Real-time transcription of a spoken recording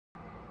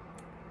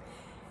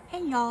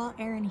Hey y'all,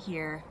 Erin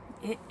here.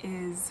 It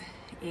is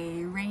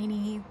a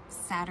rainy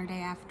Saturday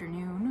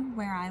afternoon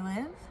where I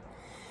live,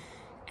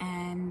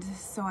 and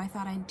so I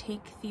thought I'd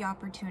take the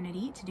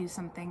opportunity to do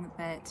something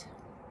that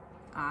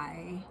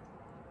I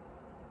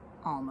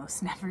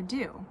almost never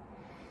do.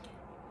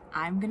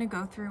 I'm gonna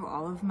go through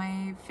all of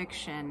my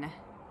fiction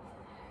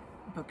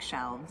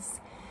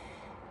bookshelves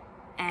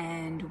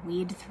and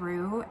weed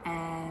through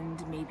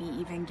and maybe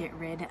even get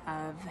rid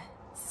of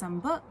some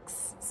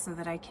books so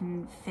that I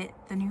can fit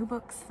the new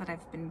books that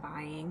I've been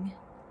buying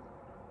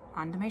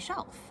onto my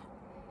shelf.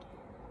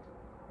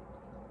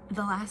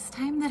 The last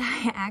time that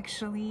I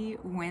actually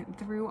went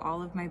through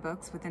all of my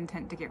books with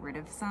intent to get rid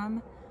of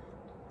some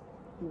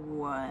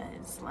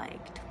was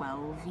like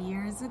 12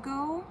 years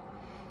ago.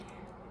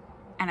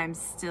 And I'm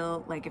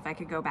still, like, if I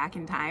could go back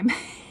in time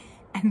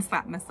and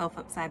slap myself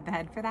upside the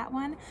head for that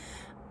one,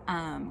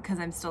 because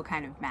I'm still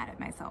kind of mad at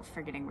myself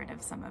for getting rid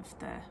of some of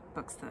the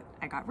books that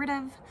I got rid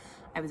of.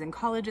 I was in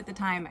college at the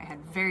time. I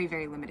had very,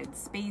 very limited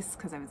space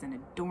because I was in a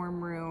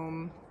dorm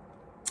room,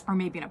 or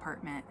maybe an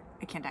apartment.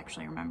 I can't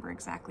actually remember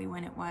exactly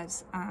when it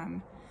was.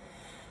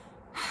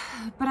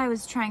 But I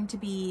was trying to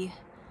be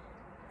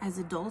as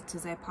adult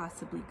as I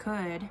possibly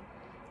could.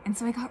 And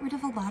so I got rid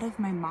of a lot of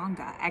my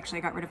manga. Actually,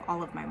 I got rid of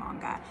all of my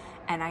manga,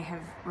 and I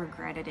have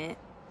regretted it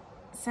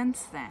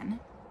since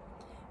then.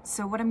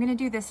 So what I'm gonna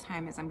do this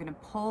time is I'm gonna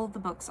pull the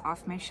books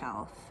off my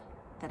shelf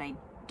that I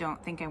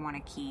don't think I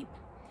wanna keep,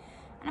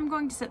 and I'm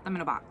going to set them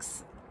in a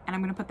box. And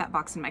I'm gonna put that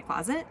box in my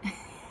closet.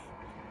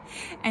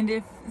 And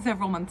if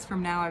several months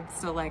from now I'm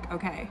still like,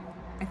 okay,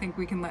 I think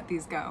we can let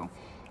these go,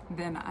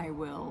 then I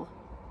will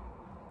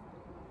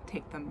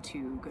take them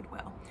to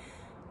Goodwill.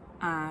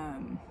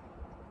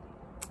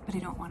 But I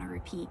don't want a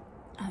repeat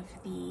of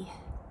the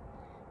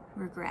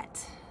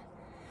regret.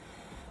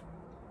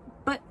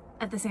 But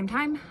at the same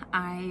time,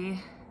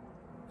 I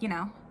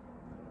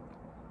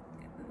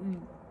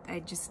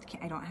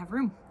don't have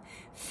room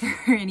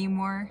for any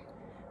more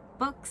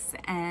books,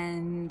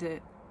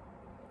 and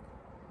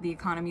the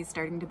economy is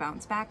starting to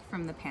bounce back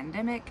from the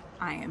pandemic.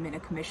 I am in a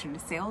commissioned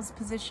sales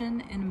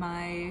position in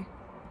my,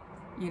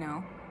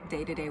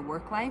 day-to-day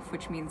work life,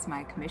 which means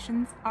my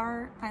commissions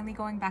are finally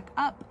going back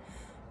up,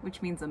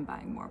 which means I'm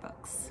buying more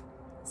books.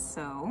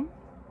 So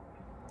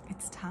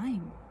it's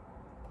time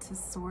to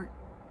sort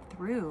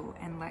through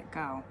and let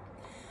go.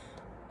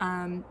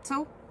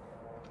 So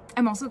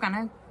I'm also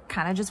gonna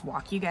kind of just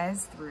walk you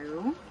guys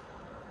through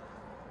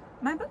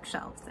my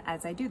bookshelves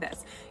as I do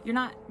this. You're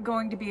not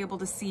going to be able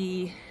to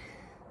see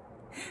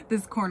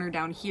this corner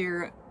down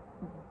here.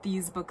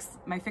 These books,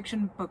 my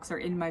fiction books, are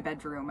in my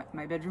bedroom.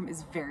 My bedroom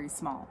is very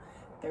small.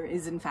 There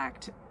is, in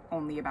fact,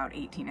 only about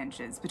 18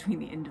 inches between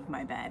the end of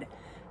my bed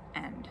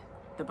and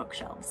the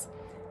bookshelves.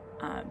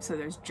 So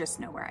there's just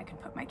nowhere I can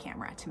put my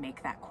camera to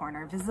make that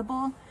corner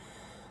visible.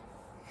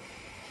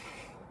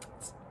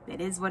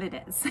 It is what it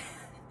is.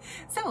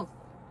 So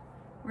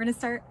we're gonna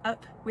start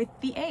up with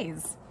the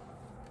A's.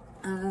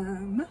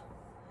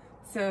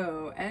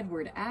 So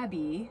Edward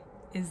Abbey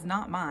is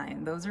not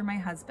mine. Those are my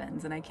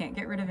husband's, and I can't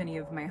get rid of any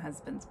of my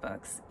husband's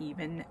books,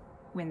 even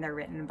when they're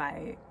written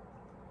by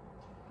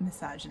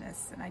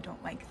misogynists and I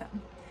don't like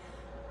them.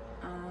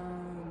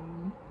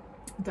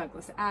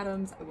 Douglas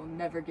Adams, I will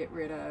never get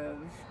rid of.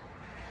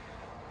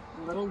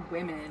 Little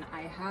Women,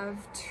 I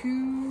have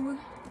 2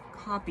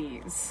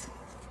 copies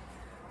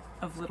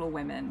of Little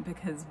Women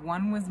because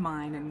one was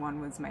mine and one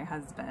was my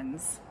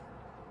husband's.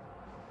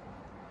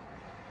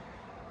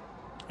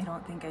 I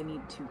don't think I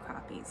need 2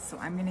 copies, so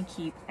I'm gonna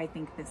keep, I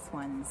think this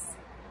one's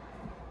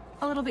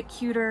a little bit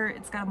cuter.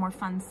 It's got a more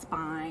fun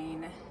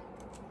spine.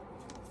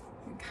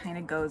 It kind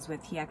of goes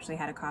with, he actually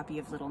had a copy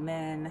of Little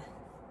Men,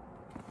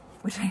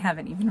 which I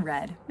haven't even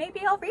read.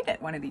 Maybe I'll read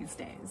it one of these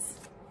days.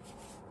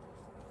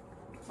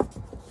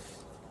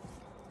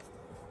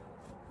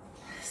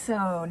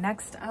 So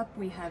next up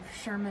we have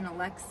Sherman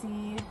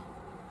Alexie.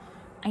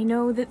 I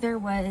know that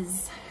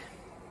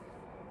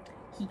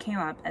he came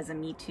up as a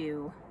Me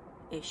Too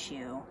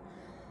issue.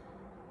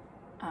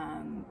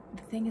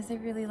 The thing is, I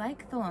really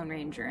like The Lone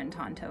Ranger and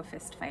Tonto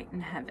Fist Fight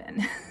in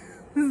Heaven.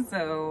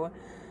 So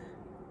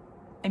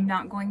I'm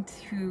not going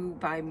to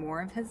buy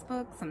more of his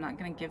books. I'm not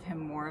going to give him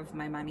more of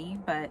my money,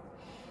 but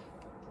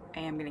I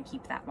am going to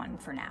keep that one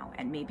for now,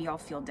 and maybe I'll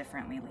feel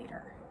differently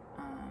later.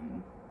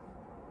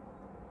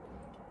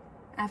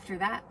 After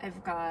that,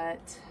 I've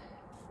got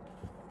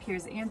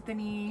Piers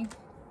Anthony.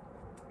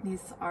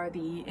 These are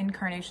the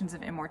Incarnations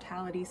of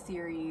Immortality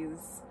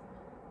series.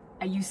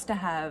 I used to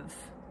have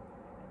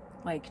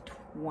like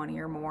 20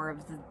 or more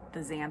of the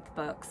Xanth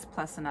books,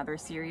 plus another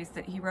series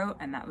that he wrote,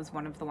 and that was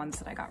one of the ones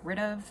that I got rid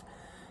of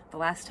the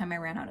last time I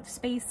ran out of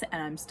space,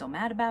 and I'm still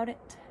mad about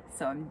it.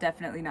 So I'm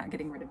definitely not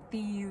getting rid of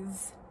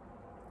these.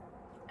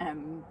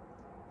 I'm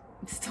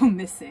still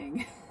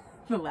missing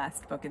the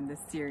last book in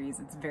this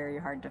series. It's very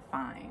hard to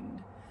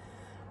find.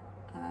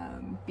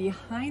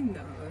 Behind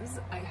those,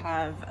 I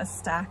have a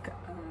stack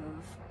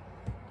of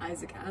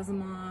Isaac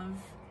Asimov.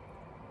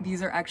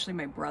 These are actually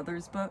my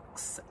brother's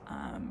books,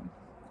 and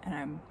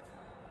I'm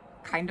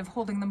kind of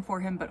holding them for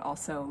him, but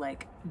also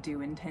like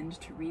do intend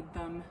to read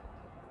them,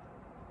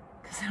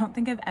 because I don't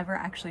think I've ever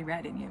actually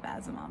read any of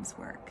Asimov's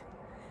work.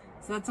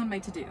 So that's on my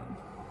to-do.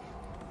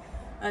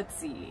 Let's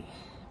see.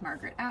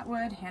 Margaret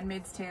Atwood,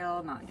 Handmaid's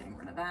Tale, not getting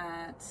rid of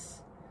that.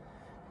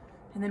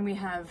 And then we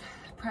have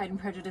Pride and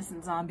Prejudice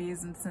and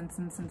Zombies and Sense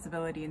and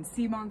Sensibility and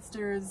Sea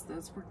Monsters.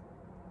 Those were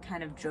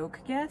kind of joke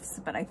gifts,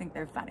 but I think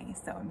they're funny,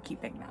 so I'm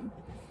keeping them.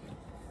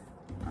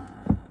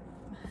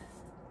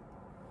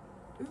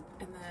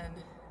 And then,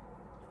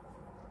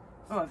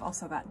 oh, I've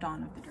also got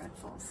Dawn of the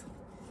Dreadfuls.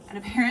 And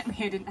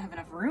apparently I didn't have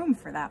enough room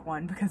for that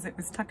one because it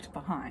was tucked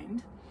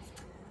behind.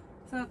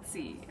 So let's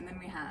see. And then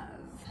we have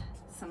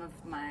some of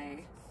my,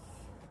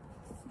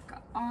 we've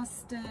got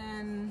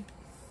Austen.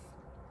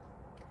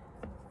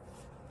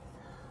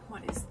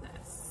 What is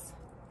this?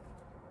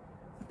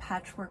 A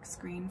Patchwork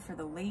Screen for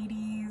the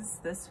Ladies.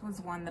 This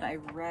was one that I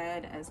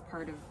read as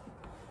part of,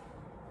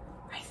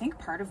 I think,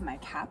 part of my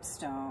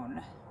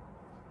capstone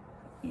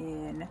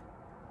in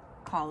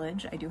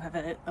college. I do have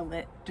a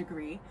lit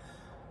degree.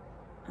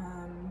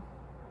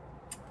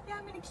 Yeah,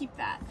 I'm gonna keep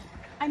that.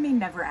 I may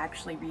never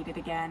actually read it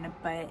again,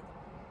 but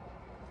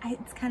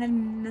it's kind of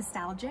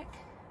nostalgic.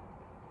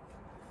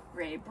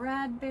 Ray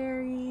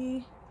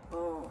Bradbury.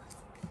 Oh,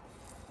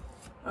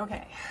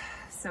 okay.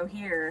 So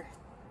here,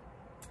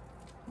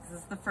 this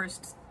is the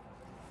first,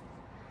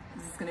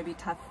 this is gonna be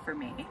tough for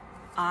me.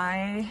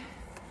 I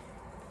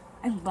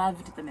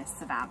loved The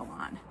Mists of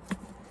Avalon.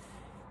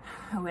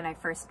 When I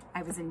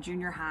was in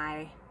junior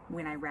high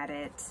when I read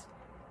it.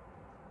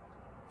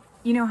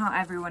 You know how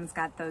everyone's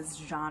got those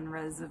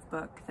genres of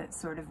book that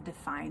sort of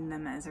define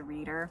them as a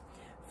reader?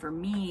 For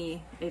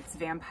me, it's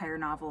vampire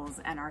novels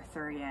and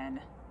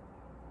Arthurian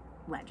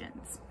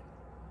legends.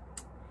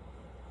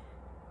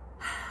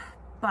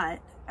 But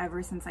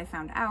ever since I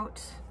found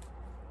out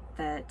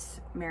that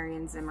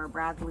Marion Zimmer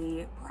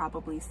Bradley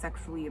probably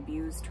sexually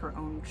abused her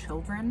own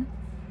children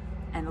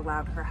and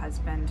allowed her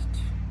husband,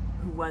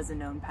 who was a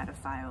known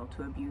pedophile,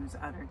 to abuse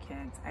other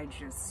kids,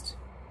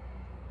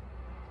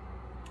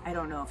 I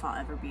don't know if I'll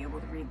ever be able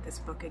to read this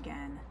book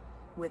again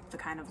with the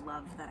kind of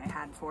love that I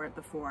had for it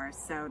before.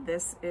 So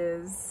this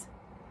is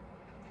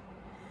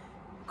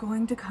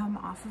going to come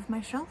off of my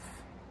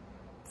shelf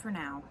for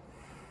now.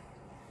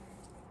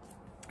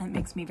 It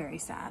makes me very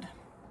sad.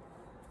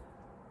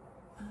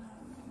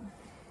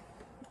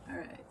 All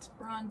right,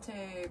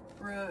 Bronte,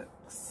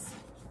 Brooks.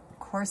 Of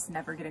course,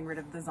 never getting rid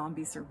of the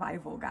Zombie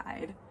Survival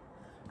Guide.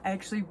 I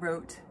actually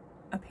wrote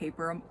a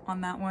paper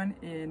on that one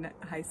in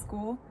high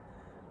school.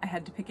 I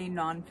had to pick a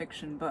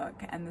nonfiction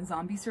book, and the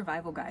Zombie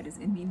Survival Guide is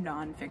in the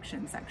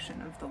nonfiction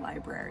section of the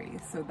library.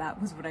 So that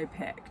was what I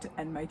picked,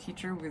 and my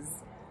teacher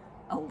was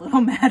a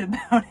little mad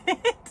about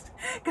it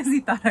because he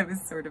thought I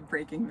was sort of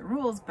breaking the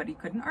rules, but he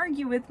couldn't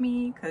argue with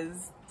me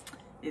because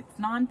it's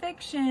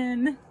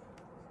nonfiction.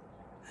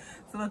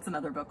 So that's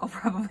another book I'll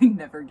probably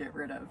never get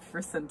rid of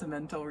for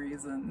sentimental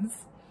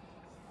reasons.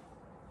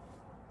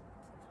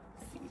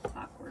 Let's see,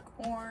 Clockwork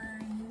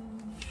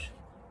Orange.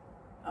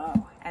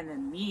 Oh, and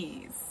then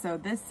these. So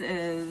this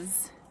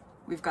is,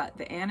 we've got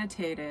the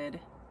annotated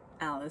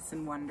Alice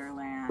in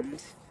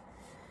Wonderland.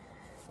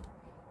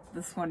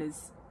 This one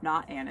is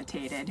not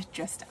annotated,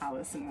 just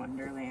Alice in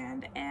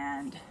Wonderland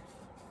and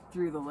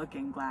Through the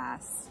Looking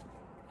Glass.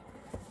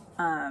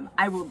 I'm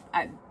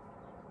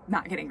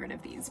not getting rid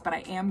of these, but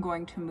I am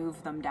going to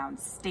move them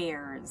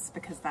downstairs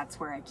because that's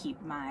where I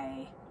keep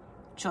my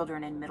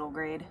children in middle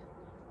grade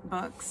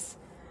books.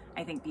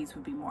 I think these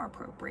would be more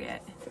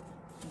appropriate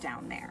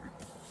down there.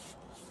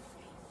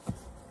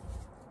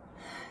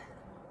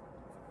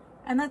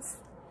 And that's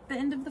the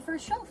end of the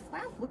first shelf.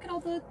 Wow, look at all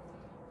the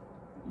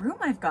room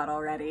I've got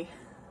already.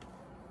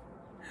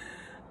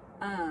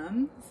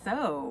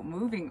 So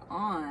moving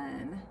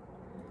on.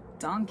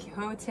 Don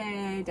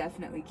Quixote,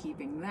 definitely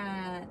keeping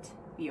that.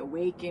 The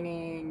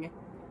Awakening.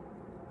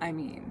 I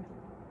mean,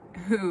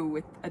 who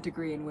with a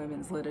degree in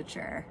women's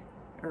literature,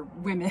 or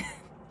women,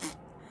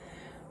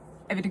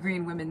 I have a degree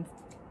in women's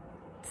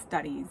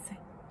studies,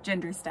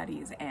 gender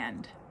studies,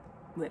 and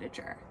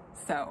literature.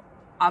 So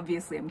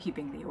obviously I'm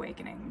keeping The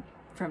Awakening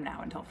from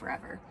now until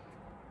forever.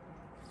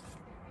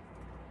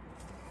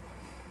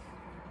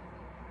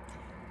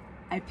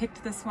 I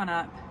picked this one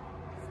up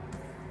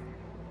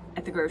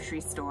at the grocery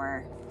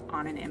store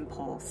on an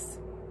impulse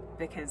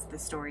because the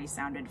story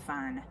sounded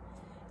fun.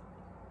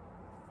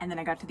 And then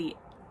I got to the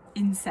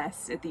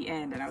incest at the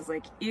end and I was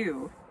like,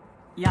 ew,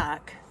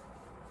 yuck.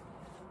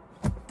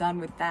 Done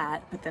with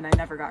that, but then I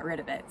never got rid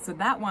of it. So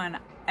that one,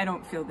 I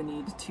don't feel the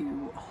need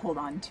to hold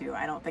on to.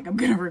 I don't think I'm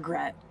gonna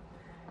regret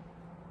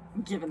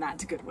giving that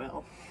to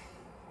Goodwill.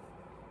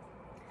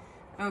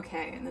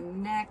 Okay, and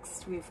then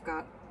next we've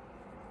got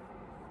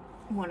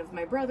one of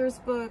my brother's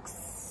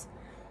books.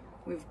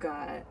 We've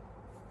got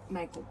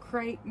Michael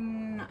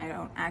Crichton. I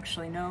don't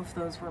actually know if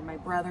those were my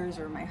brother's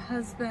or my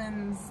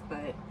husband's,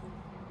 but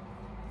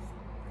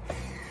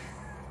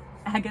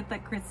Agatha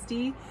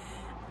Christie,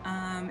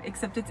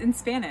 except it's in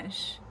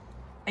Spanish.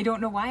 I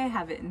don't know why I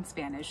have it in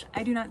Spanish.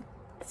 I do not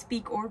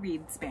speak or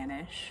read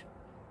Spanish.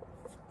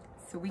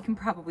 So we can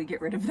probably get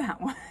rid of that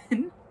one.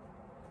 And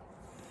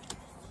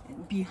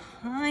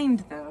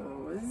behind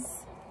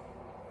those,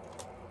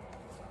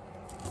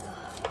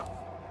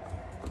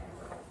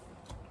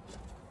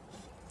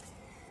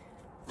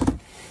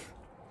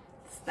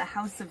 it's the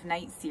House of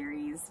Night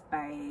series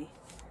by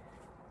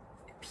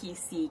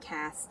PC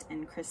Cast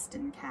and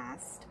Kristen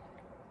Cast.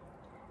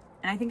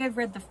 And I think I've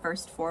read the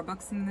first 4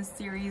 books in this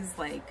series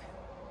like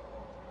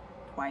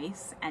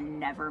twice and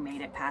never made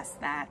it past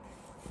that.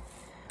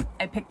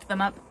 I picked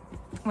them up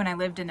when I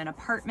lived in an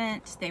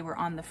apartment. They were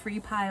on the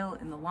free pile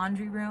in the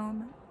laundry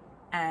room.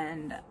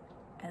 And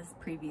as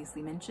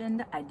previously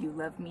mentioned, I do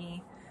love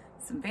me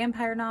some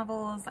vampire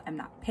novels. I'm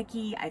not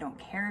picky. I don't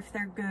care if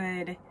they're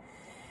good.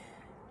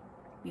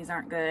 These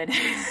aren't good.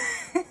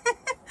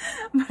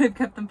 But I've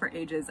kept them for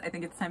ages. I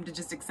think it's time to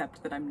just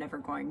accept that I'm never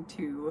going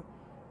to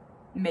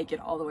make it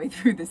all the way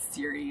through this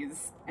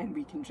series and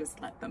we can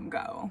just let them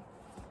go.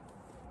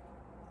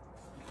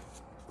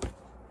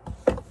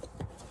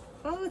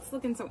 Oh, it's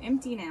looking so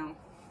empty now.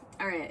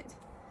 All right.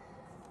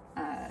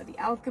 The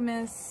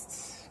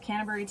Alchemist,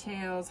 Canterbury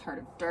Tales, Heart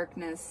of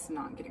Darkness,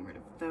 not getting rid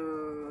of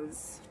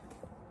those.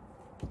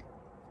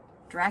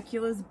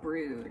 Dracula's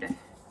Brood,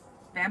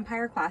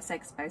 Vampire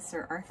Classics by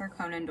Sir Arthur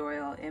Conan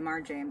Doyle,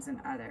 M.R. James, and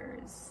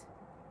others.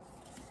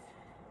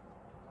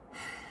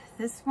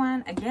 This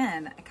one,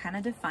 again, I kind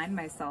of define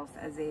myself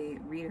as a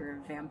reader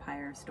of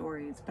vampire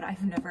stories, but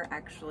I've never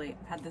actually,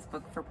 I've had this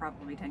book for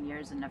probably 10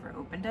 years and never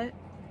opened it.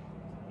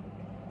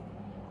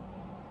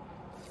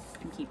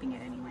 I'm keeping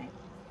it anyway.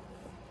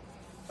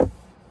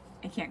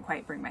 I can't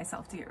quite bring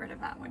myself to get rid of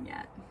that one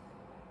yet.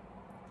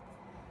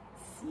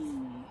 Let's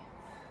see.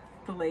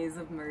 The Lays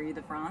of Marie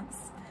de France.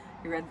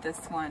 I read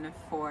this one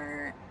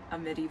for a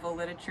medieval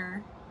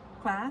literature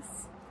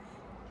class.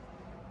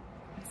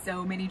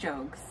 So many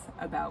jokes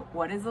about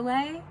what is a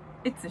lay?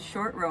 It's a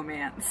short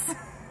romance.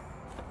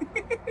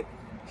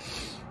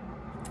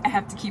 I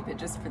have to keep it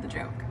just for the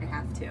joke. I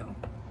have to.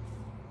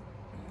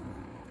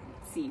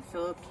 Let's see,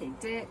 Philip K.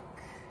 Dick.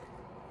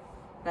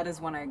 That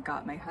is one I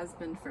got my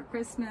husband for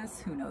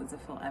Christmas. Who knows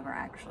if he'll ever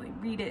actually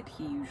read it.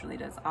 He usually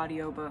does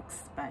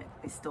audiobooks, but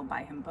I still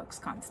buy him books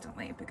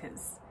constantly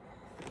because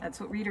that's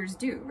what readers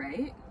do,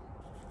 right?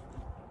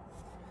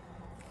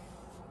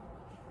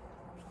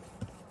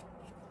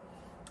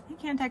 I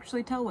can't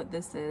actually tell what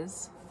this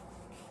is,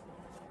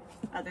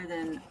 other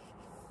than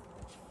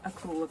a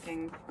cool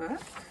looking book.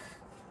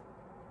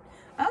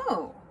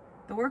 Oh,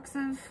 the works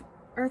of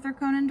Arthur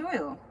Conan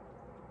Doyle,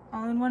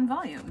 all in one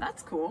volume.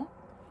 That's cool.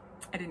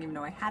 I didn't even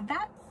know I had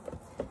that.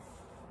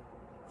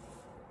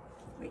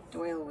 Wait,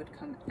 Doyle would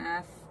come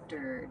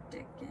after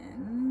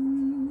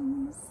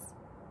Dickens,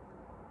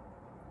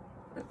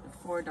 but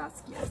before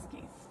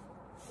Dostoevsky.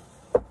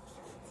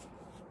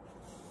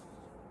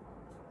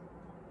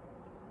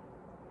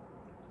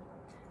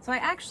 So I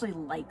actually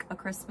like A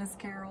Christmas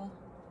Carol.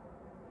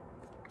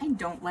 I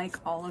don't like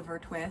Oliver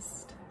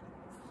Twist.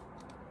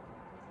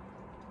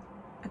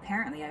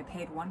 Apparently I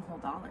paid $1 whole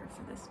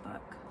for this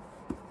book.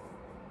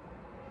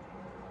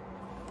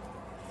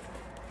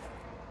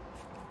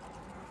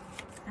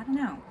 I don't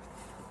know.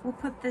 We'll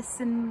put this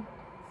in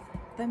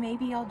the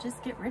maybe I'll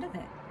just get rid of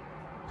it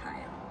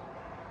pile.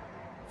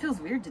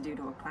 Feels weird to do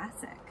to a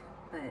classic,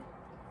 but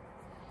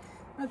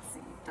let's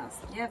see.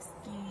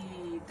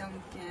 Dostoevsky,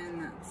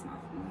 Duncan, that's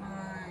not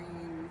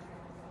mine.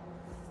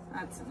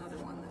 That's another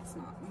one that's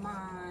not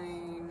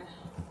mine.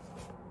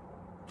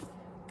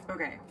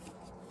 Okay.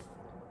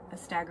 A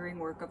Staggering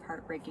Work of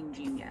Heartbreaking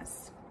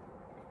Genius.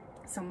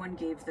 Someone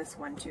gave this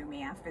one to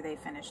me after they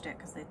finished it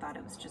because they thought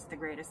it was just the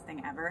greatest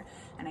thing ever,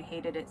 and I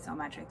hated it so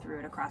much I threw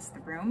it across the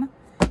room,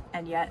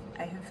 and yet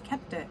I have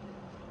kept it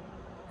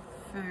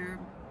for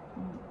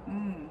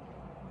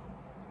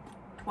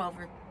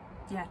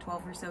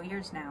 12 or so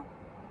years now.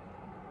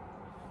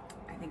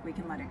 I think we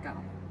can let it go.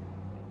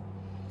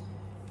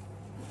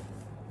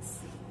 Let's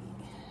see.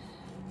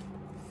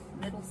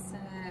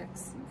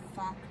 Middlesex,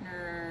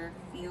 Faulkner,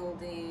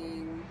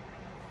 Fielding,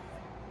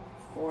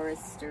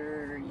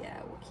 Forrester, yeah,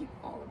 we'll keep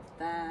all of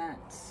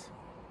that.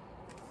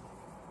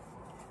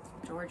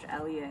 George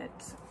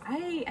Eliot.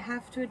 I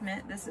have to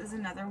admit, this is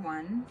another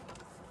one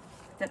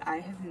that I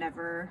have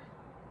never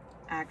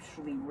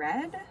actually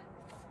read.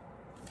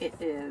 It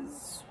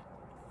is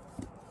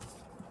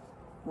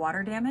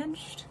Water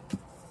Damaged.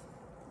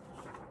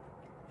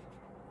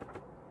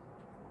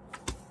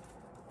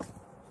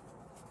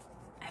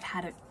 I've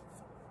had it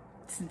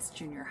since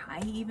junior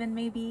high even,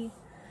 maybe.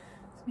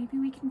 So maybe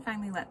we can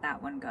finally let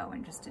that one go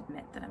and just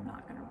admit that I'm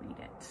not going to read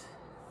it.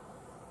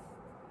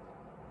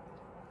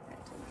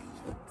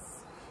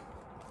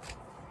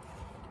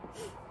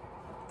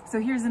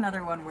 So here's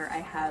another one where I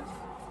have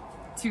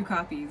 2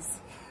 copies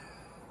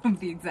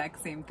of the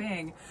exact same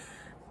thing.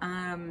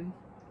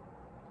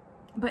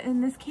 But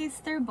in this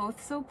case, they're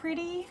both so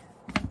pretty.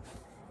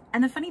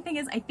 And the funny thing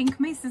is, I think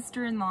my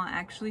sister-in-law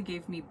actually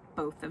gave me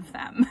both of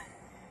them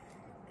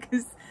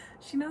because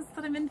she knows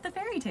that I'm into the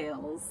fairy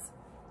tales.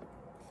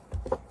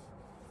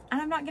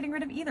 And I'm not getting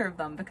rid of either of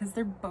them because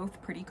they're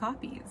both pretty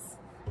copies.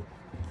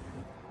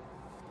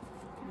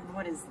 And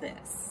what is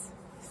this?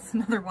 It's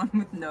another one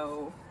with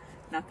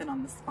nothing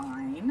on the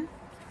spine.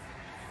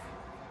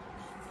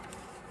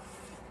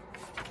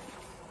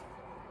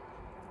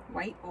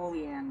 White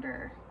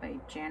Oleander by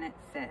Janet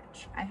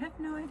Fitch. I have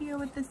no idea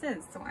what this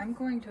is, so I'm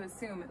going to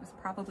assume it was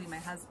probably my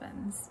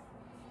husband's,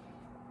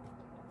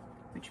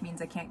 which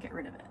means I can't get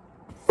rid of it.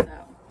 So,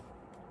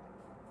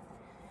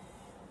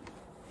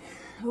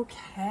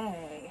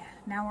 okay,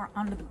 now we're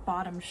onto the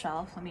bottom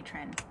shelf. Let me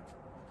try and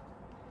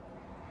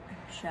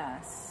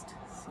adjust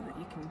so that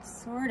you can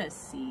sort of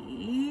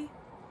see-ish.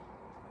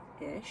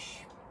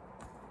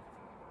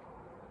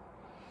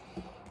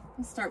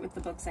 We'll start with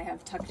the books I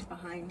have tucked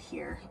behind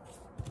here.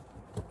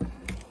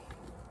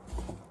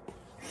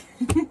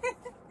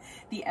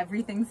 The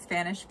Everything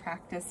Spanish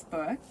Practice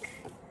book,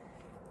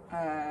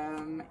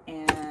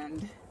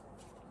 and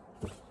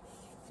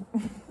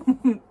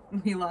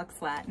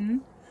Wheelock's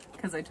Latin,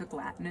 because I took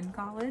Latin in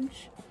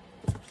college.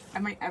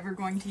 Am I ever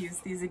going to use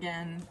these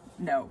again?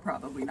 No,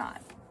 probably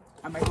not.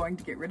 Am I going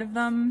to get rid of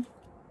them?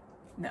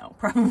 No,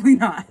 probably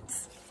not.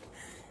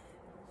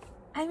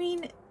 I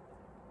mean,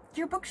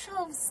 your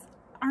bookshelves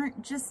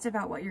aren't just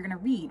about what you're going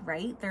to read,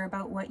 right? They're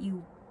about what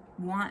you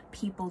want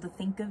people to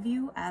think of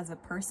you as a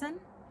person.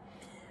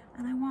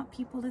 And I want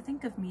people to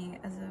think of me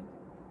as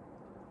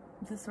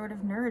the sort of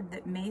nerd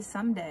that may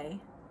someday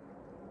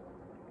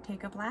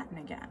take up Latin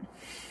again.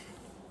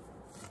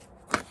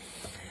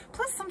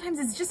 Plus, sometimes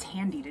it's just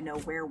handy to know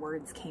where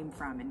words came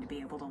from and to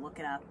be able to look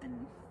it up,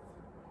 and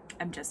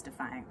I'm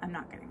justifying. I'm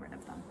not getting rid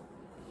of them.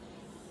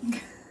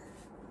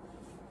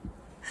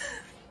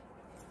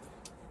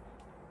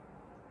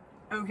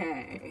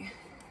 Okay,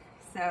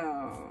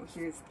 so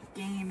here's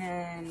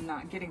Gaiman,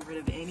 not getting rid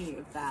of any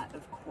of that,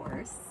 of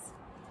course.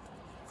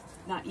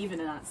 Not even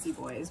a Nazi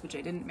Boys, which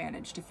I didn't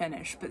manage to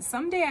finish, but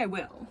someday I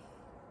will.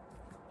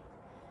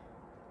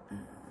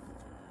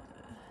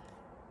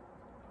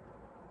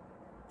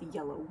 The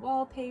Yellow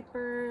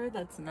Wallpaper,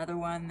 that's another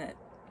one that,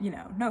 you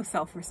know, no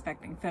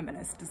self-respecting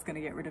feminist is going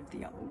to get rid of the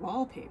yellow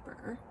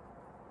wallpaper.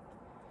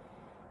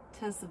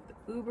 Tess of the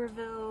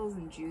Ubervilles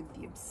and Jude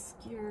the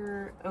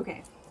Obscure.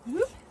 Okay.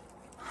 Whoop.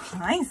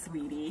 Hi,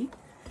 sweetie.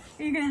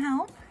 Are you going to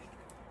help?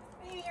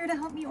 Are you here to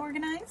help me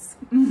organize?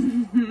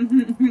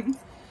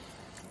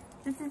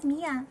 This is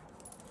Mia.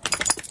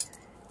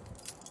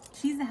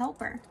 She's a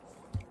helper.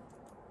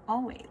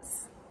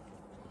 Always.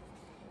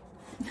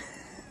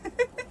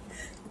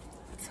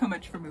 So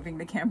much for moving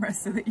the camera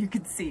so that you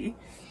could see.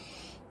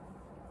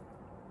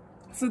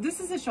 So this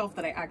is a shelf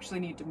that I actually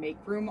need to make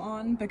room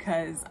on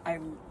because I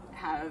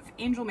have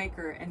Angel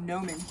Maker and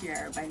Gnomon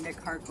here by Nick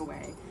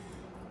Harkaway.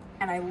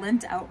 And I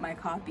lent out my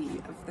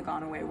copy of The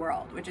Gone Away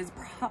World, which is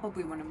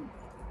probably one of,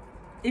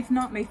 if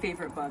not my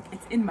favorite book,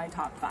 it's in my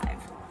top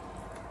 5.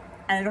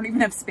 And I don't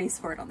even have space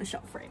for it on the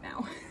shelf right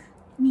now.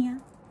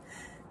 Mia.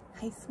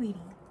 Hi, sweetie.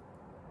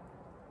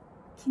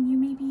 Can you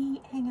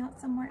maybe hang out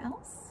somewhere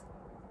else?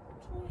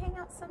 Can you hang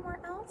out somewhere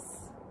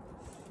else?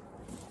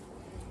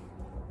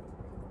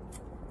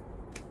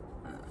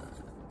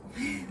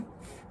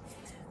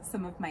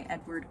 Some of my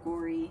Edward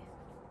Gorey.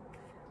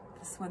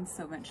 This one's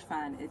so much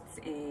fun. It's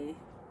a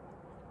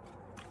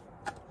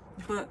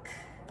book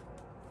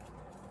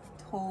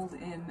told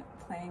in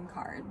playing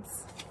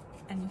cards,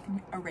 and you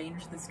can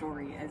arrange the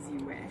story as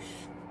you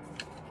wish.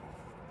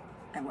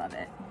 I love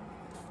it.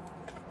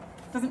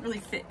 Doesn't really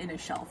fit in a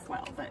shelf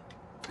well, but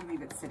I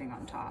leave it sitting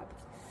on top.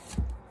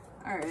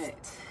 All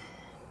right.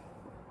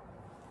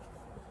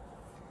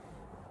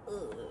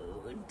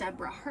 Ooh,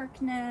 Deborah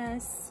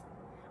Harkness.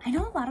 I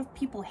know a lot of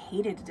people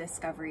hated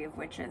Discovery of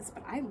Witches,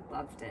 but I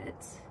loved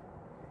it.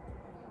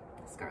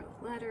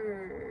 Scarlet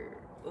Letter.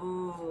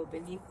 Oh,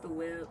 Beneath the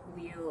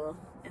Wheel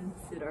and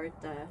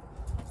Siddhartha.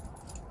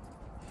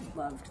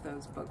 Loved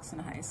those books in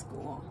high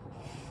school.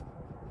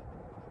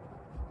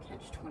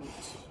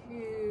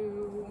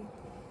 Catch-22.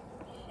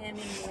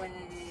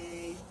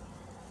 Hemingway.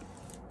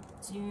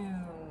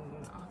 Dune.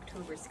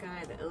 October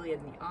Sky, The Iliad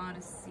and the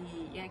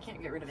Odyssey. Yeah, I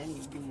can't get rid of any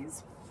of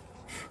these.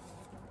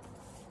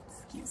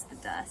 Excuse the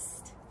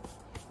dust.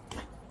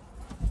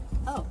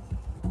 Oh.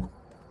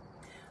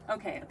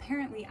 Okay,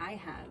 apparently I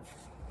have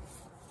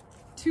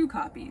 2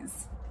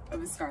 copies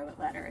of A Scarlet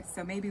Letter,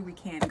 so maybe we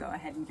can go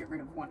ahead and get rid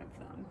of one of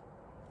them.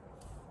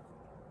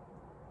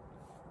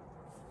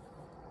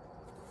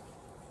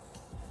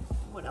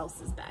 What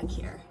else is back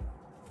here?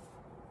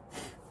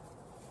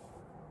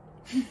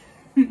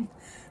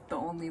 The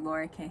only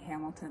Laura K.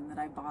 Hamilton that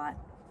I bought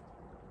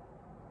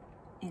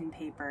in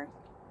paper.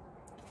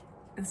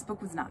 This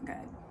book was not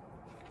good.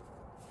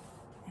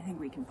 I think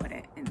we can put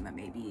it in the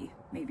maybe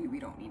we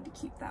don't need to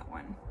keep that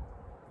one.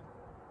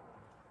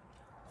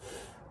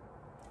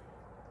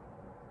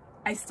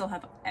 I still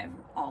have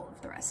all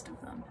of the rest of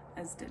them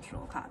as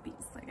digital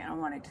copies. Like, I don't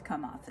want it to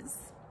come off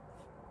as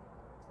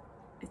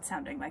it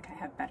sounding like I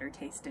have better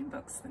taste in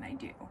books than I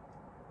do.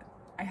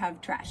 I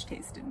have trash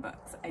taste in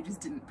books. I just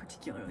didn't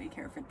particularly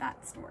care for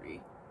that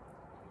story.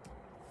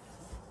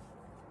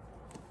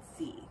 Let's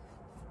see.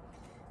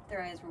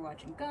 Their Eyes Were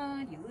Watching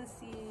God,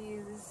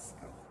 Ulysses.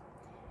 Oh.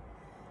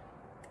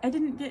 I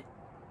didn't get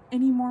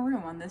any more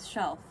room on this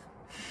shelf.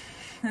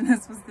 And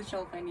this was the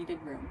shelf I needed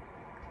room.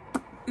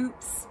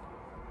 Oops.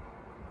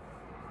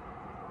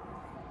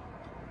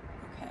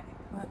 Okay,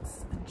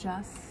 let's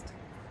adjust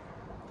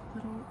a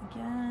little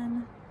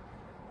again.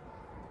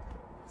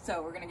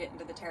 So we're gonna get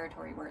into the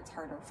territory where it's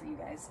harder for you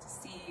guys to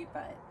see,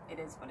 but it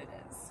is what it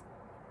is.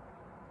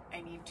 I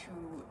need to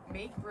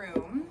make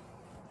room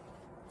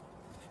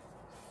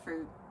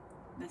for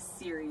this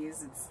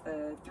series. It's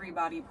the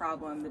 3-body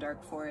problem, the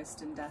Dark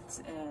Forest, and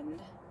Death's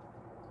End.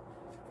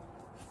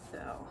 So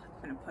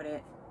I'm gonna put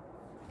it,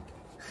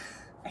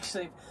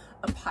 actually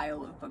a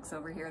pile of books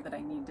over here that I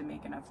need to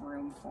make enough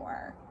room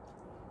for.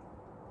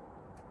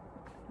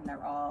 And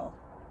they're all,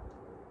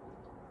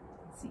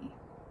 let's see,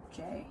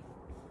 J.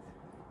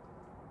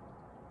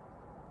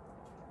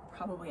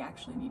 Probably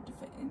actually need to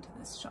fit into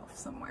this shelf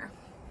somewhere.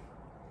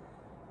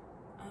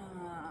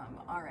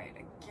 All right,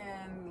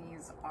 again,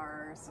 these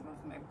are some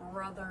of my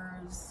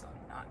brothers, so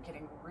I'm not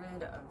getting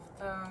rid of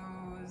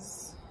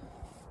those.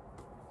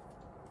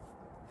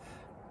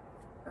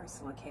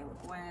 Ursula K.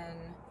 Le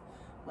Guin,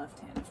 Left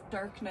Hand of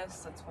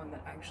Darkness, that's one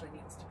that actually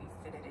needs to be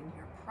fitted in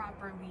here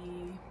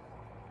properly.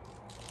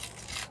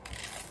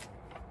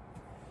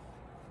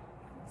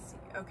 Let's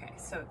see, okay,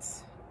 so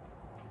it's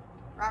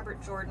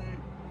Robert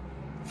Jordan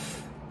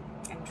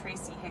and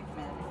Tracy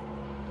Hickman.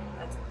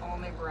 That's all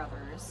my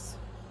brothers.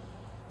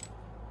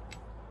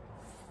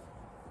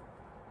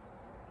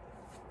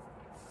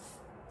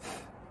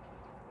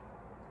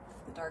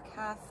 The Dark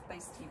Half by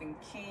Stephen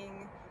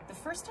King. The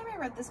first time I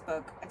read this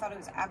book, I thought it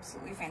was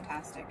absolutely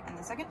fantastic, and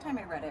the second time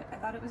I read it, I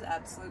thought it was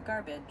absolute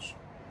garbage.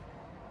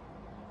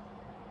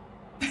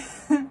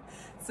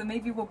 So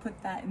maybe we'll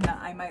put that in the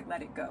I might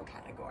let it go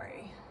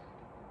category.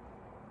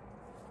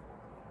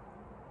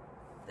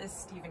 This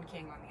Stephen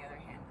King, on the other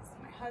hand, is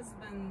my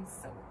husband's,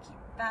 so we'll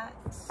keep that.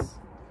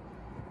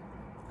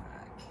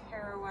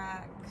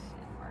 Kerouac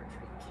and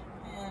Marjorie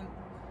Kemp.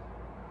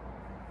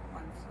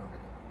 One Flew Over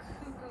the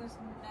Cuckoo's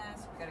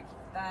Nest, we gotta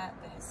keep that.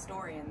 The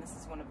Historian, this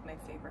is one of my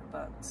favorite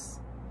books.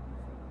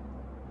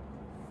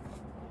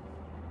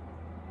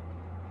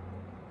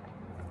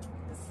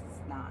 This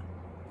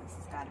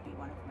has gotta be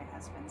one of my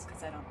husband's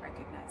because I don't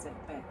recognize it,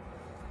 but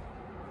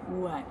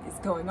what is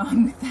going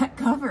on with that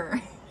cover?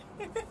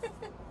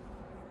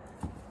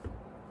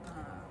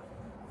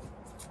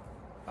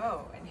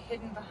 Oh, and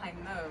hidden behind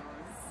those,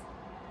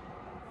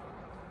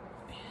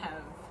 I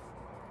have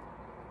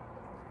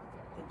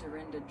the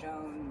Dorinda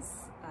Jones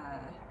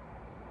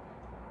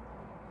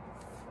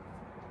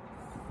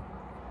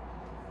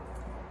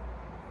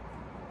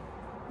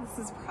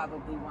this is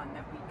probably one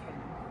that we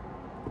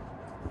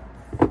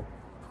could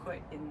put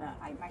in the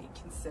I might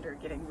consider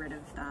getting rid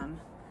of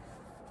them.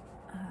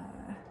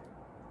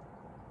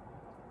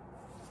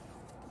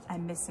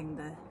 I'm missing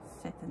the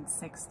 5th and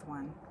 6th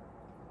one.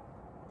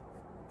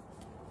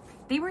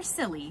 They were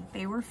silly,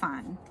 they were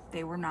fun,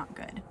 they were not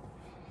good.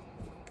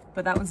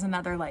 But that was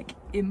another like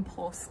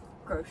impulse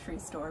grocery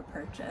store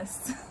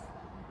purchase.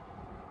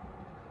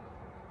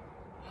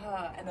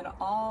 And then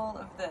all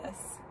of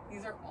this,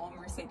 these are all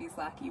Mercedes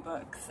Lackey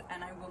books,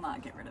 and I will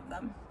not get rid of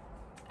them.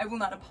 I will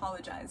not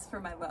apologize for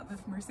my love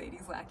of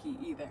Mercedes Lackey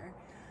either.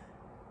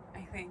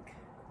 I think,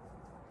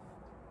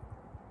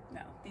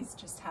 no, these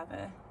just have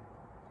a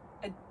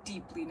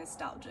deeply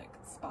nostalgic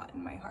spot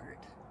in my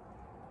heart.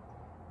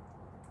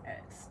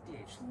 It's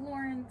D.H.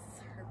 Lawrence,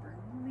 Harper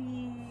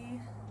Lee,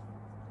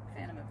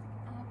 Phantom of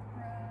the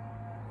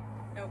Opera.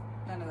 Nope,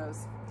 none of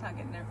those. It's not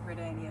getting rid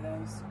of any of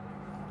those.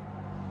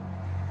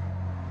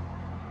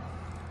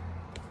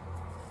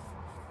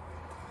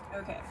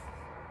 Okay.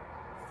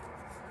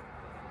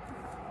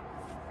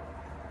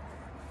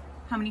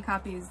 How many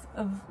copies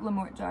of Le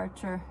Morte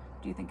d'Arthur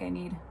do you think I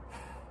need?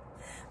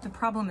 The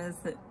problem is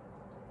that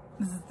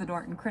this is the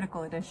Norton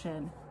Critical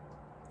Edition,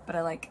 but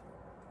I like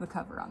the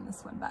cover on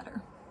this one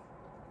better.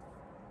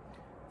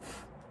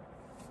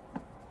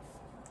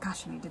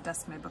 Gosh, I need to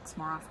dust my books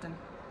more often.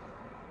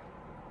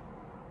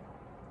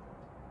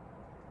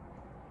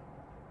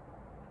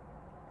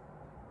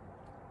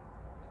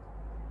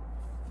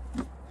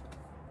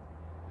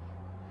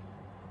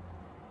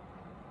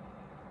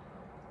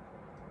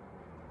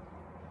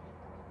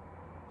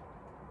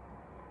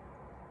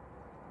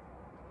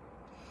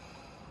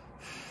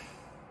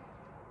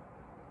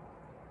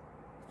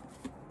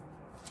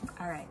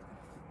 All right,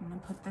 I'm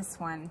gonna put this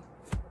one,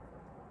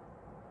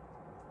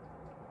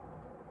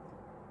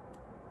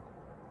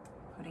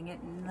 putting it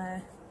in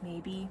the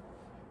maybe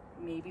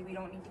we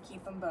don't need to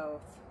keep them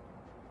both.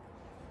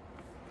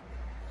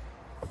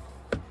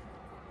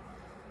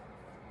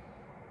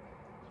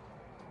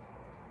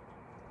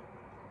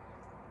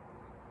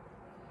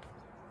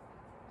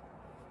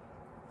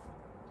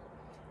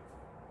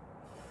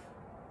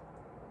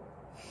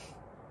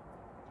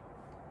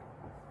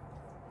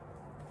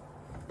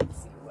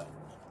 Let's see what,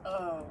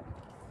 oh,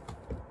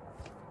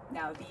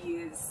 now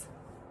these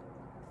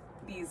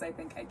I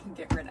think I can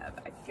get rid of.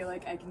 I feel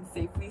like I can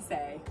safely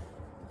say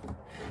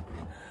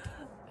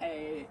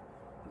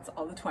it's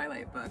all the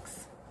Twilight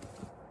books.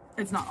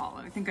 It's not all,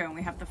 I think I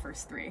only have the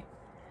first 3.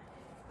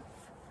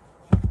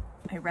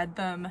 I read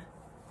them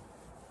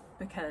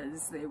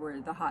because they were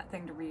the hot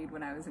thing to read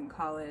when I was in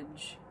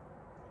college.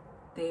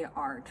 They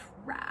are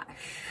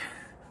trash.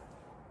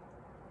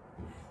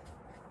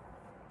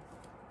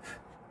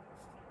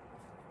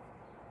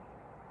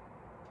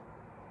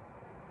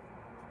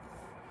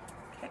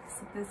 Okay,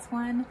 so this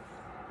one,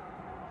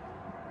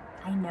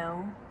 I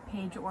know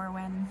Paige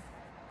Orwin.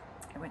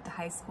 I went to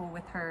high school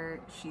with her.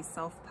 She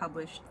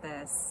self-published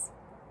this.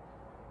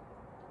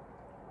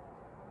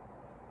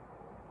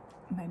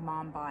 My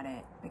mom bought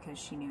it because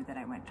she knew that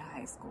I went to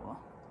high school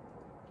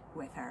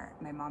with her.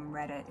 My mom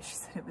read it. She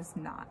said it was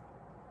not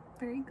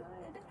very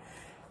good.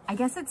 I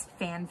guess it's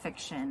fan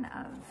fiction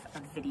of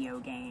a video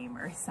game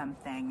or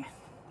something.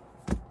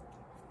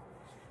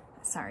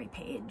 Sorry,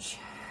 Paige.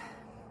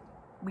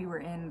 We were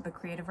in the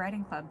creative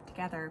writing club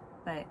together,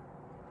 but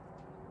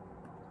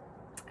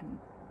I'm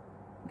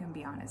gonna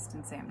be honest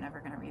and say I'm never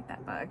gonna read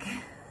that book.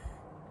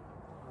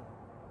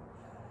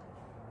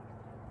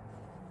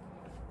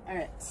 All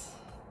right,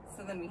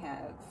 so then we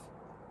have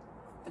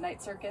The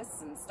Night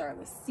Circus and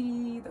Starless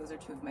Sea. Those are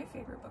two of my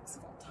favorite books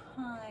of all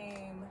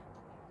time.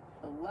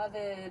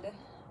 Beloved.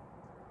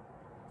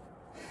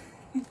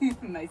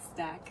 My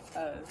stack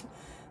of,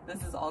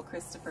 this is all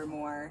Christopher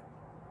Moore.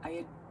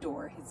 I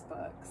adore his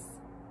books.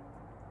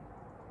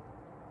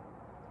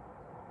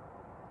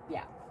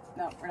 Yeah,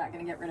 no, we're not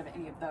gonna get rid of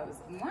any of those.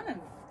 One of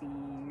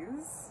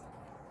these,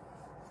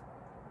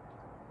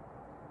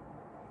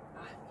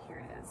 here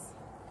it is.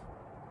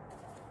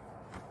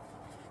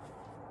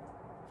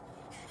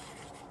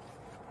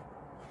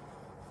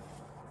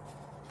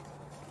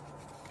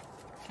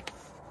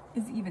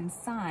 Is even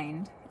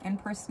signed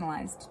and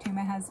personalized to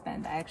my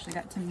husband. I actually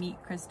got to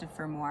meet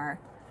Christopher Moore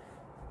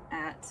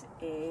at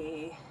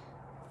a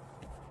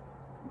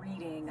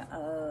reading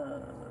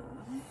of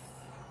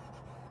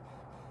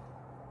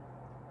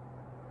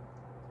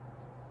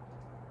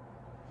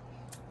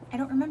I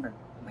don't remember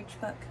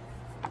which book,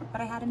 but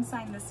I had him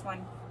sign this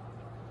one.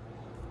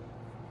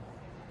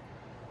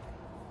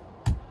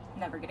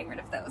 Never getting rid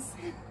of those.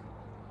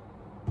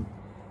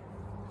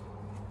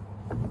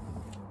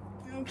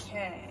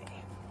 Okay.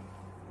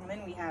 And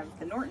then we have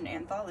the Norton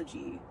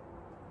Anthology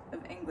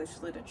of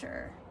English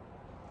Literature,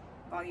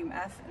 Volume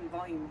F and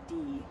Volume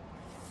D.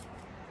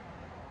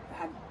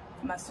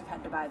 Must have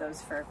had to buy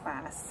those for a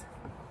class.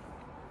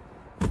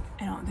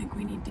 I don't think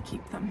we need to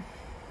keep them.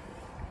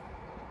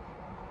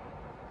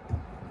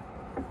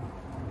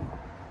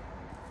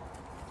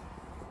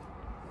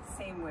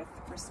 Same with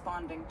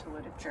Responding to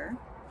Literature.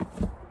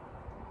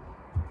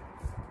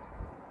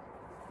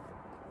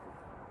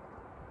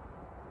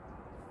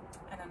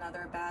 And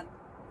another bad,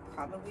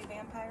 probably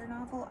vampire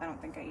novel. I don't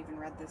think I even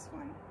read this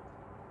one.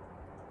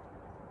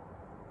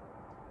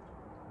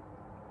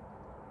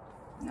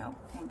 No,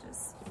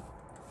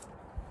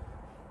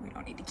 we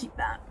don't need to keep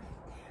that.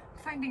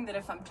 Finding that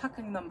if I'm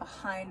tucking them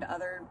behind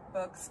other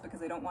books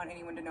because I don't want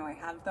anyone to know I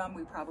have them,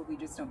 we probably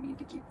just don't need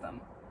to keep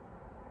them.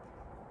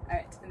 All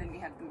right, and then we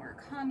have the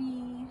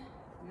Murakami,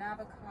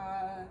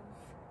 Nabokov,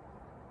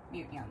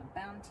 Mutiny on the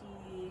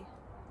Bounty,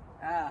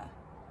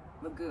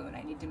 Lagoon.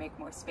 I need to make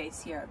more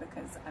space here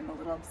because I'm a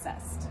little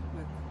obsessed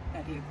with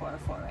Eddie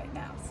Okorafor right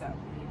now, so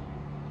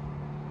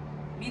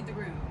Read the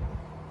Room.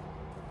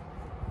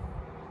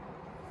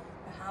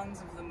 The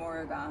Hounds of the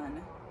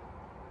Morrigan.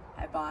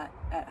 I bought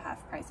at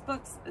Half Price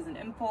Books as an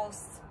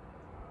impulse.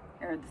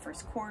 I read the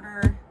first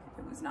quarter.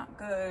 It was not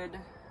good.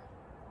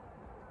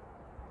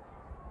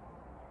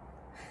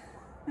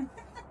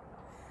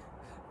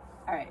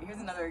 All right, here's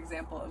another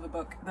example of a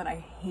book that I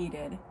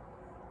hated,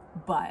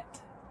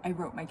 but I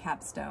wrote my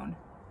capstone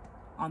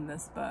on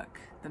this book,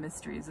 The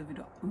Mysteries of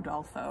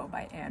Udolpho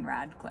by Anne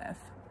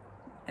Radcliffe,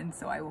 and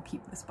so I will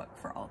keep this book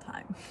for all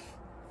time.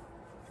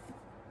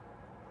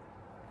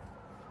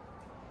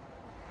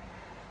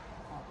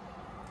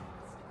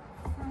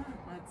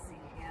 Let's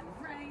see, Anne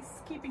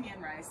Rice, keeping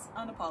Anne Rice,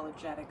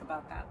 unapologetic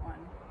about that one.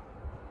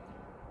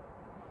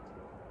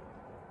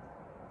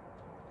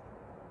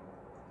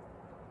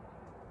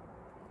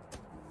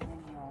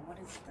 Manual, what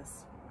is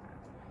this one?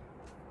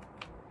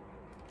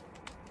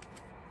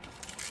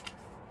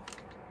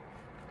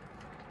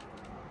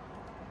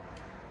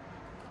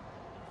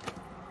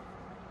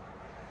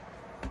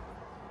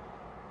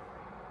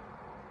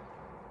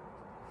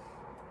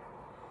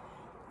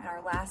 And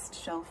our last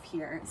shelf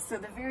here. So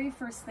the very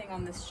first thing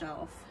on this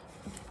shelf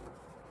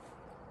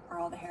are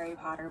all the Harry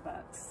Potter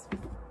books.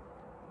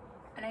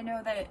 And I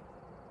know that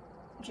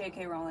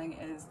J.K. Rowling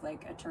is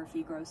like a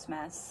turfy, gross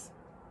mess.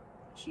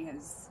 She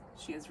has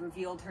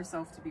revealed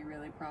herself to be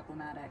really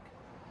problematic.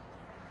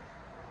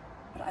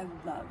 But I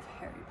love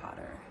Harry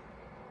Potter.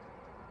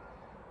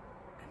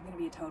 I'm gonna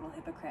be a total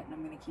hypocrite and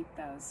I'm gonna keep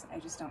those. I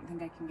just don't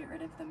think I can get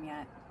rid of them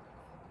yet.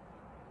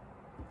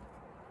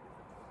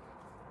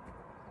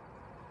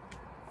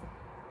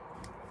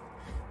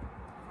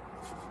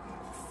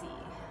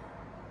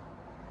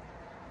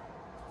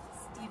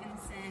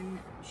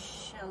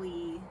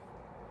 Shelley.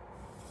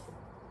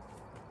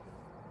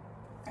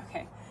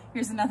 Okay,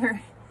 here's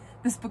another.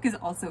 This book is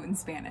also in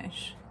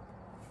Spanish.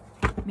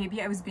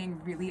 Maybe I was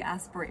being really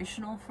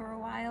aspirational for a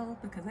while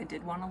because I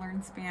did want to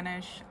learn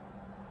Spanish.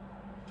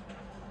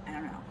 I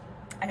don't know.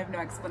 I have no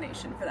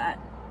explanation for that.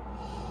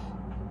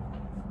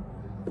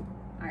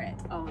 All right,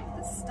 all of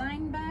the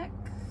Steinbeck.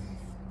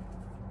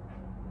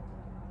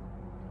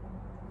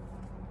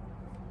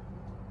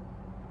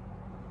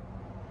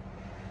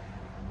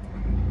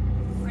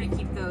 I'm going to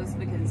keep those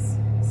because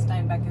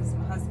Steinbeck is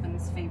my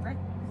husband's favorite.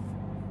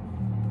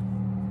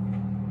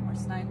 More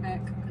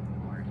Steinbeck, good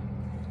lord.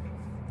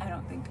 I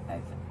don't think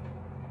I've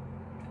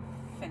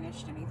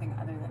finished anything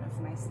other than Of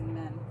Mice and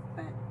Men,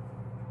 but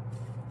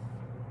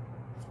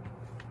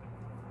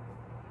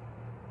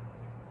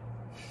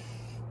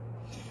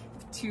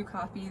two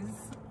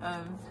copies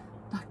of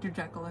Dr.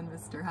 Jekyll and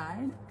Mr.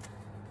 Hyde.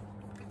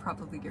 Could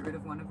probably get rid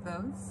of one of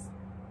those.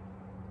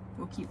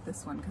 We'll keep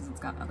this one because it's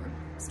got other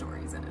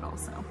stories in it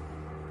also.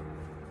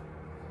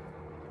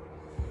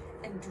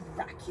 And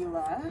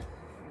Dracula.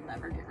 We'll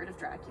never get rid of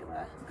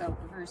Dracula.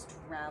 Gulliver's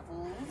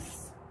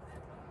Travels.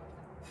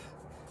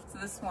 So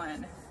this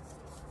one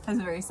has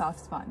a very soft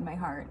spot in my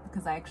heart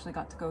because I actually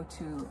got to go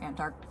to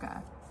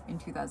Antarctica in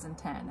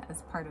 2010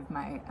 as part of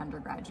my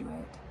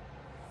undergraduate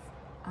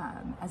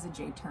as a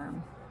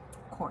J-term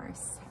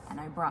course, and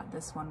I brought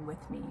this one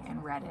with me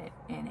and read it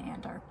in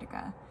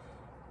Antarctica.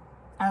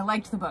 And I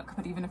liked the book,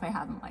 but even if I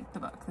hadn't liked the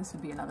book, this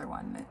would be another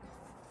one that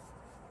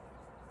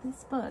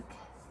this book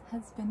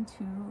has been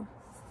to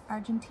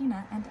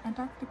Argentina and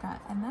Antarctica,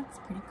 and that's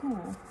pretty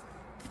cool.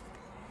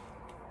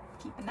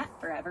 Keeping that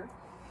forever.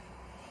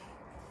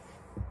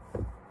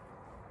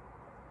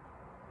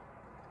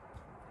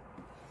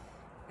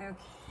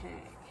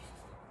 Okay.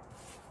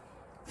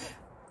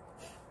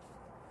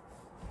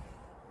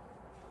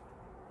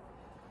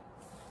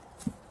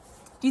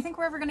 Do you think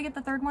we're ever going to get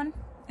the third one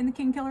in the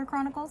King Killer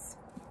Chronicles?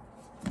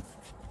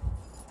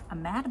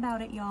 I'm mad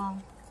about it, y'all.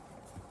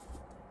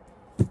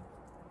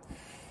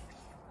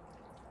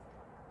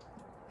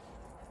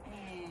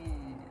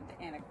 And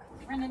Anna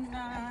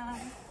Karenina,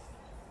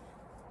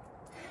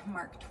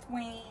 Mark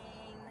Twain,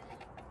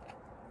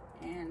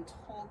 and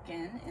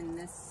Tolkien in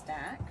this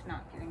stack.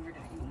 Not getting rid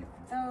of any of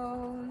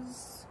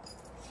those.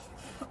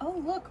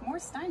 Oh, look, more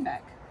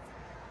Steinbeck.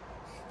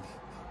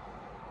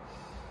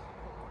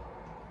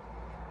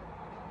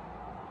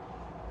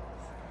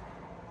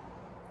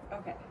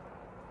 Okay,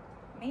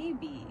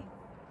 maybe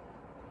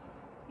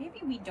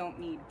we don't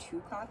need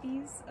 2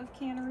 copies of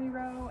Cannery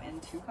Row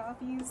and 2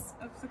 copies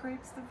of The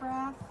Grapes of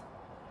Wrath.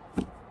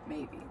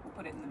 Maybe, we'll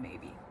put it in the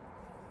maybe.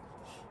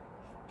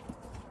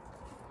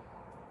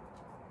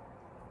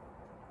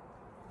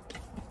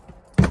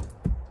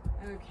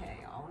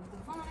 Okay, all of the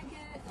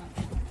Vonnegut, not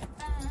gonna get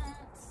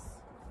that.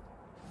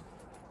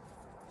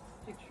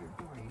 Picture of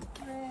Dorian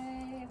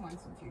Gray,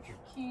 Once and Future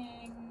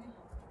King.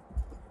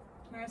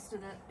 The rest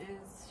of that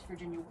is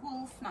Virginia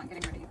Woolf, not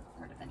getting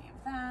rid of any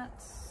of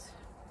that.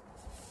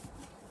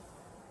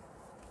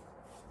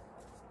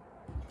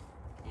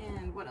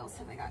 And what else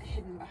have I got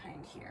hidden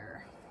behind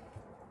here?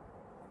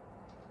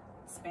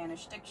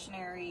 Spanish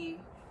dictionary,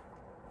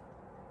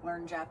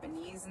 learn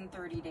Japanese in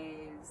 30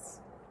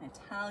 days, an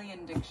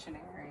Italian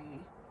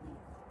dictionary,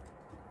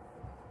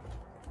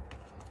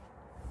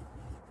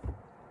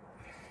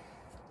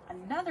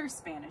 another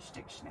Spanish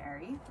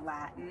dictionary,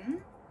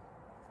 Latin.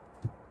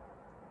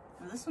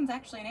 Well, this one's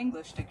actually an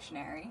English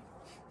dictionary.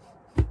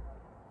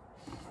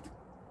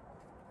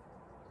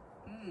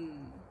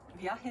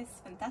 Viajes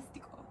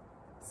Fantástico.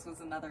 This was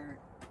another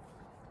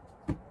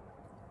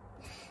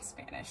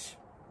Spanish.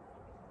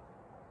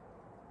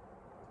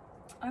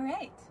 All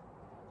right.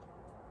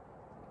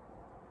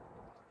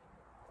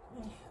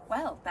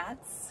 Well,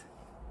 that's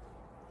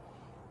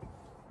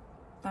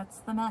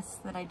the mess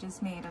that I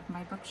just made of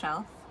my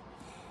bookshelf.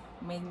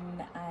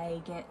 When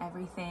I get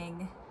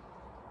everything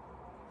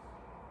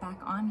back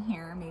on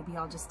here, maybe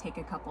I'll just take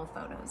a couple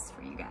photos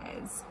for you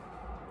guys.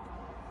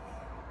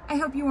 I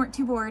hope you weren't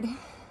too bored.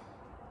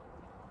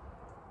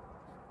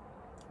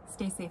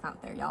 Stay safe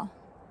out there, y'all.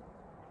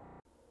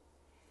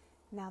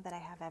 Now that I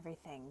have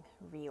everything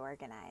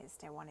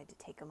reorganized, I wanted to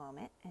take a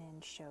moment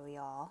and show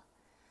y'all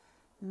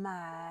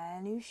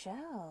my new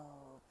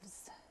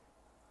shelves.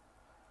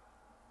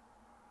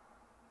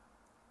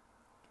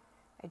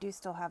 I do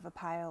still have a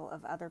pile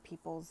of other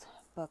people's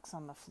books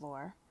on the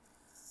floor,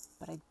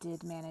 but I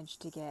did manage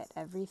to get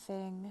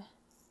everything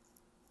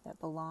that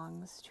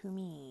belongs to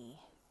me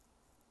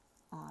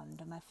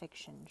onto my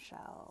fiction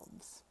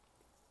shelves.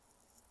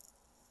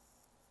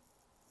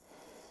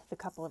 The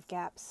couple of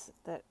gaps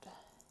that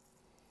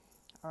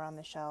are on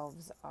the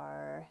shelves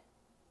are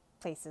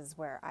places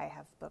where I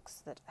have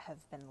books that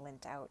have been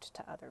lent out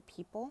to other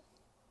people.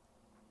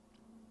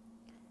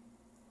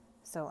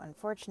 So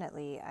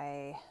unfortunately,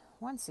 I,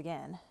 once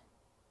again,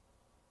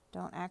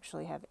 don't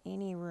actually have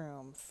any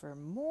room for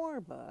more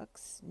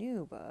books,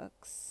 new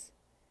books,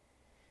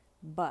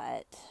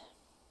 but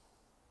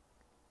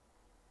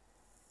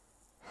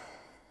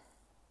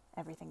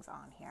everything's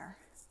on here.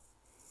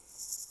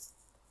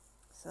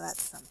 So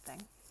that's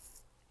something.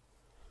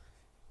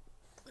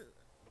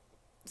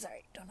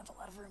 Sorry, don't have a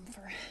lot of room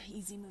for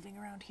easy moving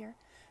around here.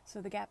 So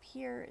the gap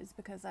here is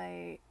because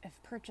I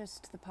have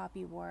purchased the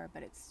Poppy War,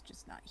 but it's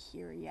just not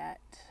here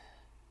yet.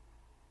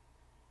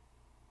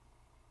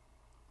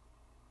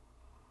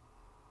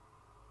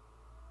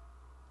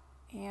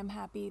 I am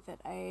happy that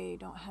I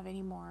don't have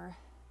any more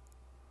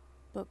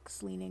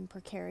books leaning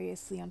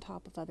precariously on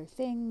top of other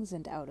things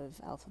and out of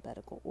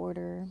alphabetical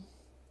order.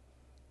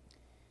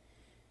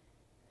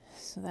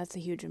 So that's a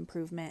huge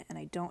improvement, and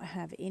I don't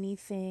have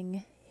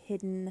anything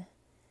hidden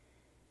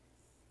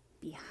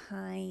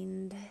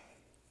behind,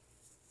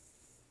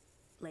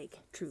 like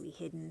truly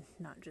hidden,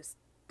 not just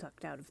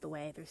tucked out of the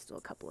way. There's still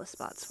a couple of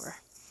spots where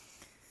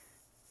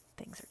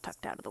things are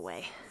tucked out of the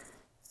way.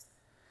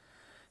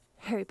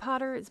 Harry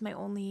Potter is my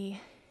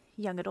only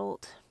young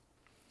adult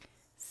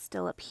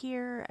still up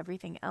here.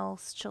 Everything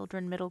else,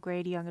 children, middle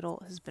grade, young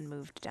adult, has been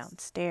moved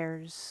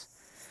downstairs.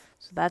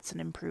 So that's an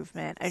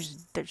improvement.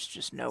 There's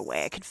just no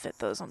way I could fit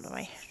those onto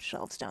my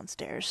shelves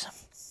downstairs.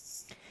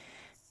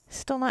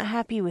 Still not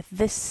happy with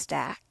this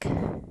stack.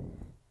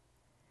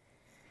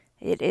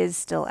 It is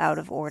still out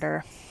of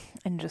order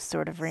and just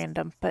sort of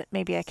random, but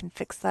maybe I can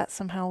fix that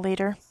somehow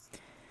later.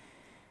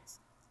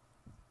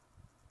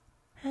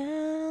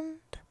 And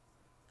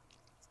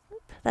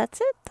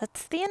that's it.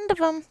 That's the end of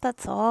them.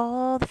 That's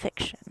all the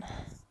fiction.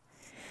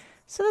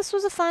 So this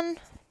was a fun,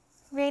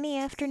 rainy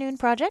afternoon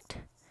project.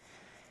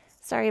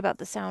 Sorry about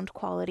the sound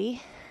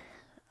quality.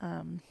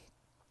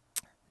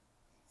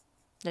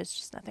 There's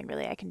just nothing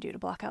really I can do to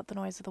block out the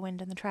noise of the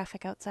wind and the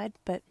traffic outside,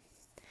 but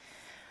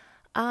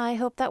I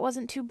hope that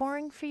wasn't too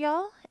boring for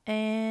y'all,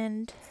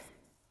 and,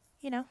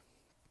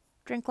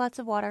 drink lots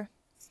of water,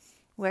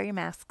 wear your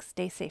masks,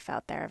 stay safe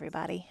out there,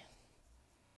 everybody.